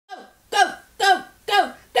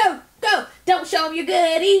show them your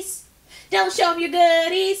goodies. Don't show them your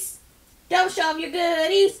goodies. Don't show them your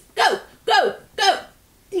goodies. Go, go, go.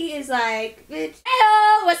 He is like, bitch.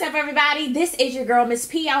 Hello, what's up, everybody? This is your girl, Miss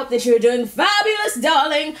P. I hope that you're doing fabulous,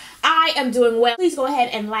 darling. I am doing well. Please go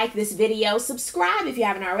ahead and like this video. Subscribe if you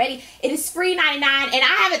haven't already. It is free 99, and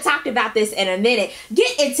I haven't talked about this in a minute.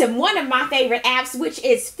 Get into one of my favorite apps, which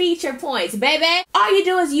is Feature Points, baby. All you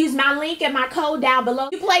do is use my link and my code down below.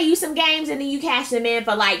 You play you some games, and then you cash them in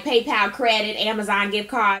for like PayPal credit, Amazon gift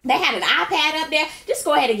card. They had an iPad up there. Just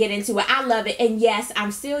go ahead and get into it. I love it, and yes,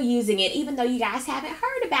 I'm still using it, even though you guys haven't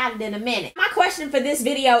heard about it in a minute. My question for this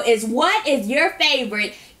video is, what is your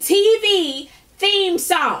favorite TV theme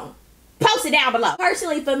song? Post it down below.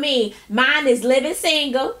 Personally, for me, mine is Living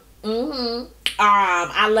Single.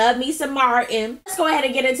 I love me some Martin. Let's go ahead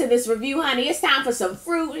and get into this review, honey. It's time for some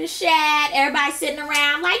fruit and chat. Everybody sitting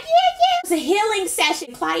around like, yeah. It's a healing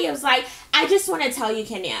session. Claudia was like, I just want to tell you,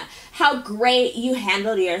 Kenya, how great you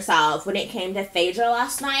handled yourself when it came to Phaedra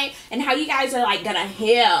last night, and how you guys are like gonna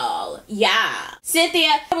heal. Yeah.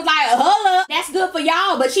 Cynthia was like, hold up, that's good for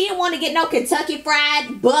y'all, but she didn't want to get no Kentucky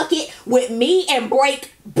Fried bucket with meat and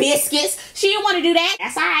break biscuits. She didn't want to do that.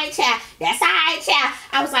 That's all right, child. That's all right, child.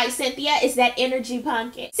 I was like, Cynthia, it's that energy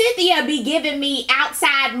pumpkin. Cynthia be giving me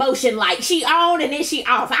outside motion, like she on and then she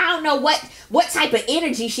off. I don't know what type of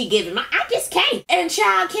energy she giving me. I just can't. And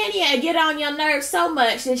child, Kenya get on your nerves so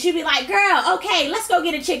much that she be like, girl, okay, let's go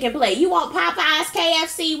get a chicken plate. You want Popeyes,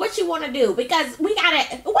 KFC? What you want to do? Because we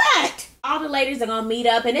gotta, what? All the ladies are gonna meet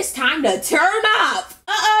up and it's time to turn up.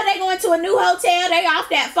 They going to a new hotel. They off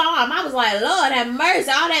that farm. I was like, Lord have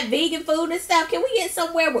mercy, all that vegan food and stuff. Can we get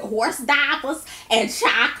somewhere with horse diapers and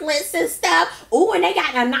chocolates and stuff? Ooh, and they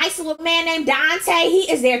got a nice little man named Dante.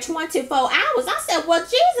 He is there 24 hours. I said, well,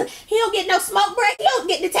 Jesus, he don't get no smoke break. He don't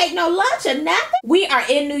get to take no lunch or nothing. We are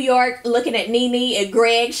in New York looking at Nene and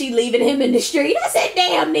Greg. She leaving him in the street. I said,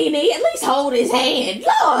 damn, Nene, at least hold his hand.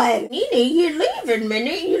 Lord, Nene, you're leaving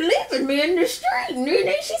me. You're leaving me in the street,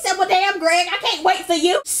 Nene. She said, well, damn, Greg, I can't wait for you.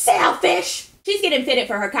 Selfish. She's getting fitted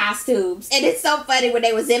for her costumes. And it's so funny when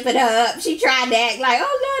they were zipping her up. She tried to act like,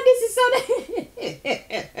 oh, Lord, this is so...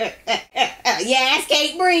 Yes,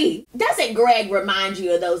 can't breathe. Doesn't Greg remind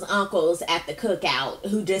you of those uncles at the cookout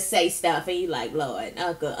who just say stuff and you like, Lord,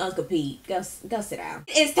 Uncle Pete, go sit down.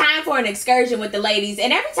 It's time for an excursion with the ladies.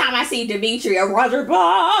 And every time I see Demetria, Roger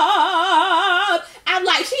Bob, I'm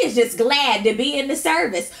like, she is just glad to be in the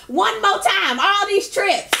service. One more time, all these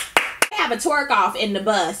trips. Have a twerk off in the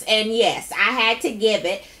bus, and yes, I had to give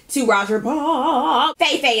it to Roger Bob.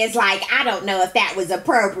 Faye is like, I don't know if that was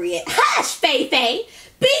appropriate. Hush, Faye.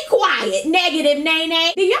 Be quiet, negative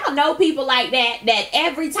Nene. Do y'all know people like that? That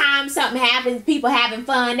every time something happens, people having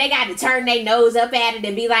fun, they got to turn their nose up at it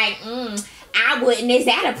and be like, I wouldn't. Is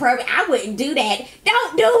that appropriate? I wouldn't do that.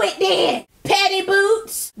 Don't do it then. Petty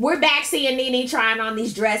boots. We're back seeing Nene trying on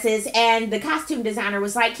these dresses, and the costume designer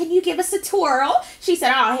was like, can you give us a twirl? She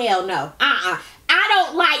said, oh, hell no. I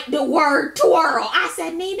don't like the word twirl. I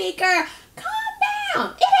said, Nene, girl, calm down.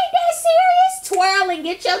 It ain't that serious. Twirl and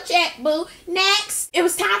get your check, boo. Next. It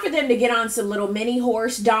was time for them to get on some little mini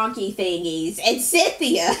horse donkey thingies, and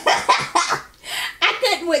Cynthia... I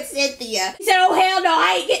couldn't with Cynthia. She said, oh, hell no,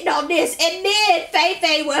 I ain't getting on this. And then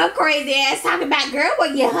Faye with her crazy ass talking about, girl, were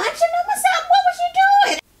you hunching them or something? What was you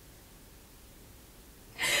doing?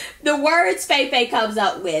 The words Faye comes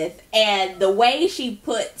up with and the way she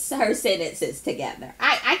puts her sentences together.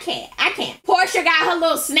 I can't. Portia got her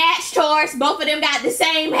little snatch horse. Both of them got the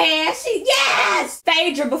same hair. Yes!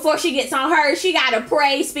 Phaedra, before she gets on hers, she got to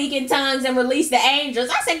pray, speak in tongues, and release the angels.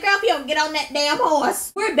 I said, girl, if you don't get on that damn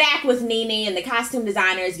horse. We're back with Nene, and the costume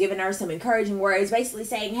designer is giving her some encouraging words, basically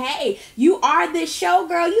saying, hey, you are this show,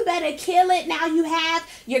 girl. You better kill it. Now you have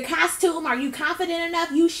your costume. Are you confident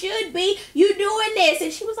enough? You should be. You doing this.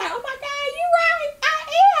 And she was like, oh my God, you're right. I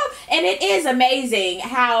am. And it is amazing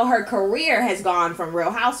how her career has gone from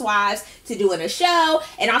Real Housewives to doing a show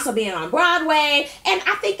and also being on Broadway. And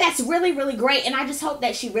I think that's really, really great. And I just hope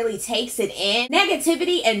that she really takes it in.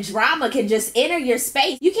 Negativity and drama can just enter your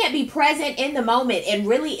space. You can't be present in the moment and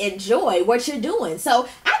really enjoy what you're doing. So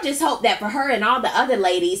I just hope that for her and all the other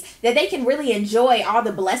ladies, that they can really enjoy all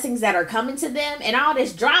the blessings that are coming to them and all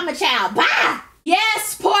this drama, child. Bye!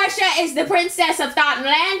 Yes, Portia is the princess of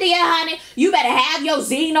Thoughtlandia, honey. You better have your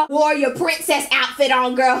Xena warrior princess outfit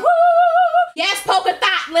on, girl. Woo! Yes, Polka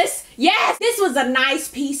Thoughtless. Yes, this was a nice,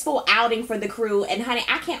 peaceful outing for the crew. And honey,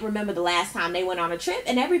 I can't remember the last time they went on a trip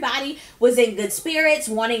and everybody was in good spirits,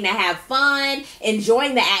 wanting to have fun,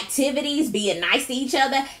 enjoying the activities, being nice to each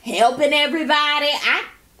other, helping everybody.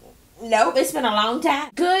 Nope, it's been a long time.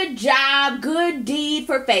 Good job, good deed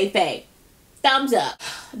for Faye. thumbs up.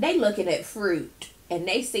 They looking at fruit and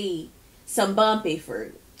they see some bumpy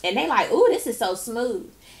fruit and they like, ooh, this is so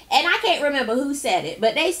smooth. And I can't remember who said it,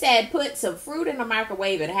 but they said put some fruit in the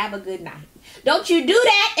microwave and have a good night. Don't you do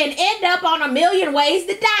that and end up on 1,000,000 ways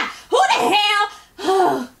to die. Who the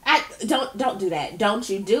hell? Don't do that. Don't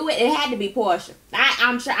you do it. It had to be Portia.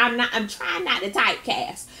 I'm trying not to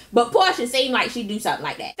typecast. But Portia seemed like she'd do something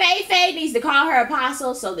like that. Faye needs to call her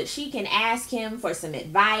apostle so that she can ask him for some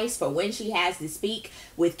advice for when she has to speak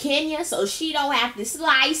with Kenya, so she don't have to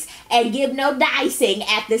slice and give no dicing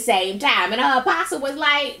at the same time. And her apostle was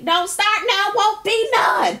like, don't start now, won't be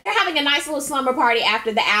none. They're having a nice little slumber party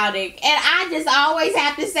after the outing. And I just always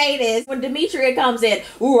have to say this when Demetria comes in.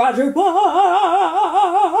 Roger,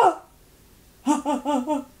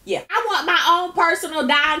 yeah, I want my own personal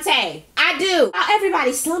Dante. I do. While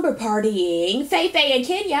everybody's slumber partying, Faye and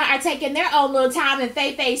Kenya are taking their own little time in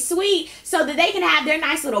Faye's suite so that they can have their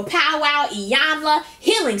nice little powwow Iyanla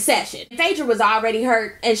healing session. Phaedra was already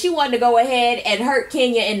hurt and she wanted to go ahead and hurt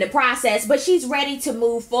Kenya in the process, but she's ready to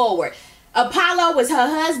move forward. Apollo was her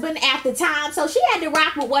husband at the time, so she had to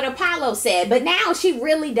rock with what Apollo said. But now she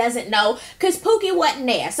really doesn't know because Pookie wasn't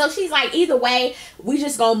there. So she's like, either way, we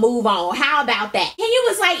just gonna move on. How about that? Kenya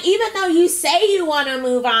was like, even though you say you want to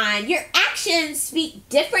move on, your actions speak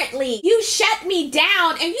differently. You shut me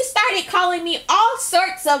down and you started calling me all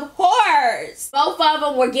sorts of horrors. Both of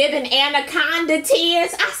them were giving anaconda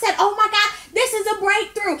tears. I said, oh my God, this is a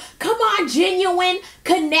breakthrough. Come on, genuine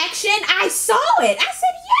connection. I saw it. I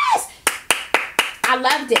said, yes. I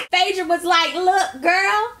loved it. Phaedra was like, look,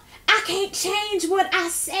 girl, I can't change what I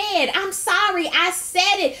said. I'm sorry, I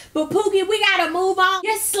said it. But Pookie, we gotta move on.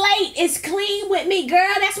 Your slate is clean with me,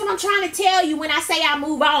 girl. That's what I'm trying to tell you when I say I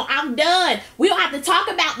move on. I'm done. We don't have to talk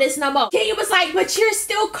about this no more. Kenya was like, but you're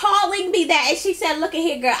still calling me that. And she said, look at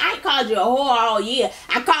here, girl. I ain't called you a whore all year.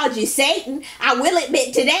 I called you Satan. I will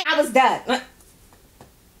admit today I was done.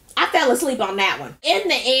 I fell asleep on that one. In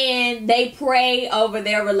the end, they pray over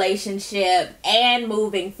their relationship and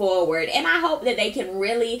moving forward. And I hope that they can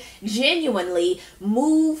really genuinely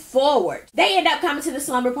move forward. They end up coming to the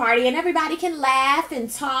slumber party and everybody can laugh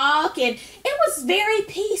and talk. And it was very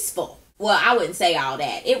peaceful. Well, I wouldn't say all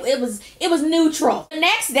that. It was neutral. The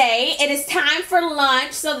next day, it is time for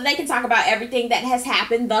lunch so that they can talk about everything that has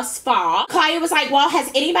happened thus far. Claudia was like, well,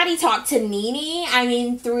 has anybody talked to Nene? I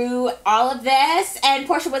mean, through all of this? And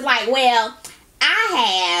Portia was like, well,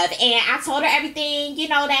 I have, and I told her everything, you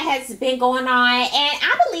know, that has been going on, and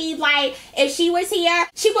I believe, like, if she was here,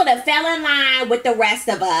 she would have fell in line with the rest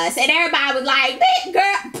of us, and everybody was like, bitch,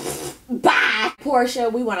 girl, bye. Portia,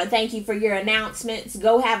 we want to thank you for your announcements.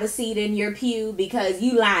 Go have a seat in your pew, because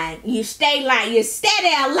you lying. You stay lying. You stay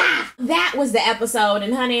there lying. That was the episode,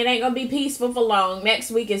 and honey, it ain't gonna be peaceful for long. Next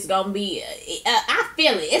week it's gonna be, I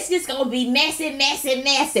feel it. It's just gonna be messy, messy,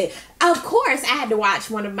 messy. Of course, I had to watch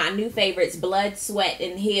one of my new favorites, Blood, Sweat,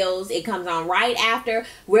 and Heels. It comes on right after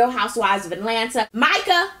Real Housewives of Atlanta.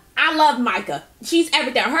 Micah, I love Micah. She's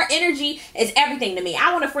everything. Her energy is everything to me.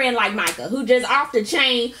 I want a friend like Micah who just off the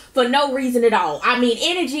chain for no reason at all. I mean,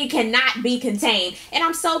 energy cannot be contained. And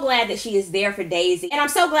I'm so glad that she is there for Daisy. And I'm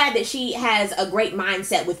so glad that she has a great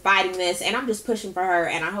mindset with fighting this. And I'm just pushing for her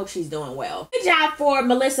and I hope she's doing well. Good job for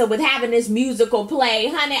Melissa with having this musical play.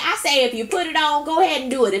 Honey, I say if you put it on, go ahead and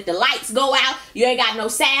do it. If the lights go out, you ain't got no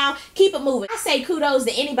sound, keep it moving. I say kudos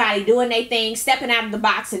to anybody doing their thing, stepping out of the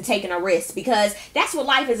box and taking a risk, because that's what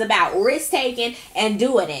life is about, risk taking and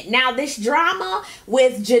doing it. Now this drama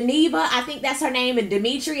with Geneva, I think that's her name, and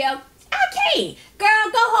Demetria, I can't.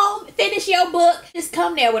 Girl, go home, finish your book. Just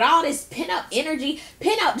come there with all this pent-up energy,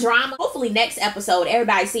 pent-up drama. Hopefully next episode,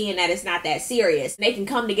 everybody's seeing that it's not that serious. They can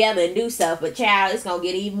come together and do stuff, but child, it's gonna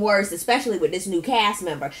get even worse, especially with this new cast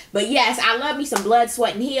member. But yes, I love me some Blood,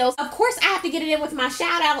 Sweat, and Heels. Of course, I have to get it in with my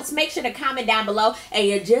shout-outs. Make sure to comment down below, and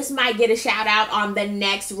you just might get a shout-out on the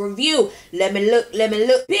next review. Let me look, let me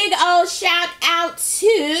look. Big old shout-out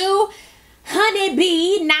to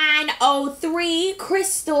Honeybee 903,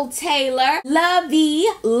 Crystal Taylor, Lovey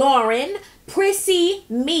Lauren, Prissy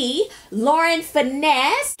Me, Lauren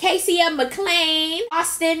Finesse, Casey McLean,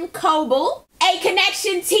 Austin Coble, A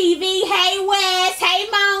Connection TV, hey Wes, hey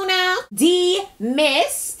Mona, D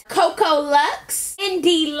Mist, Coco Lux,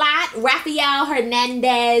 Indy Lot, Rafael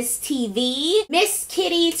Hernandez TV, Miss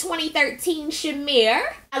Kitty 2013 Shamir,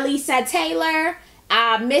 Alisa Taylor,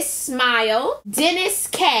 Miss Smile, Dennis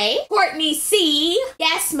K, Courtney C,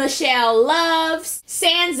 Yes Michelle Loves,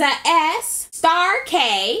 Sansa S, Star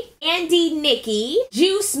K, Andy Nikki,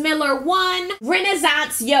 Juice Miller 1,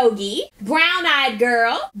 Renaissance Yogi, Brown Eyed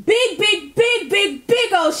Girl, big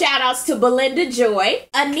old shout outs to Belinda Joy,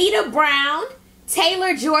 Anita Brown,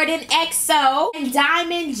 Taylor Jordan XO, and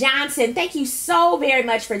Diamond Johnson. Thank you so very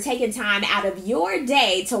much for taking time out of your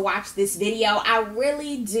day to watch this video. I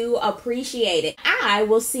really do appreciate it. I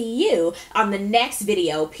will see you on the next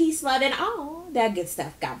video. Peace, love, and all that good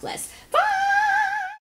stuff. God bless. Bye.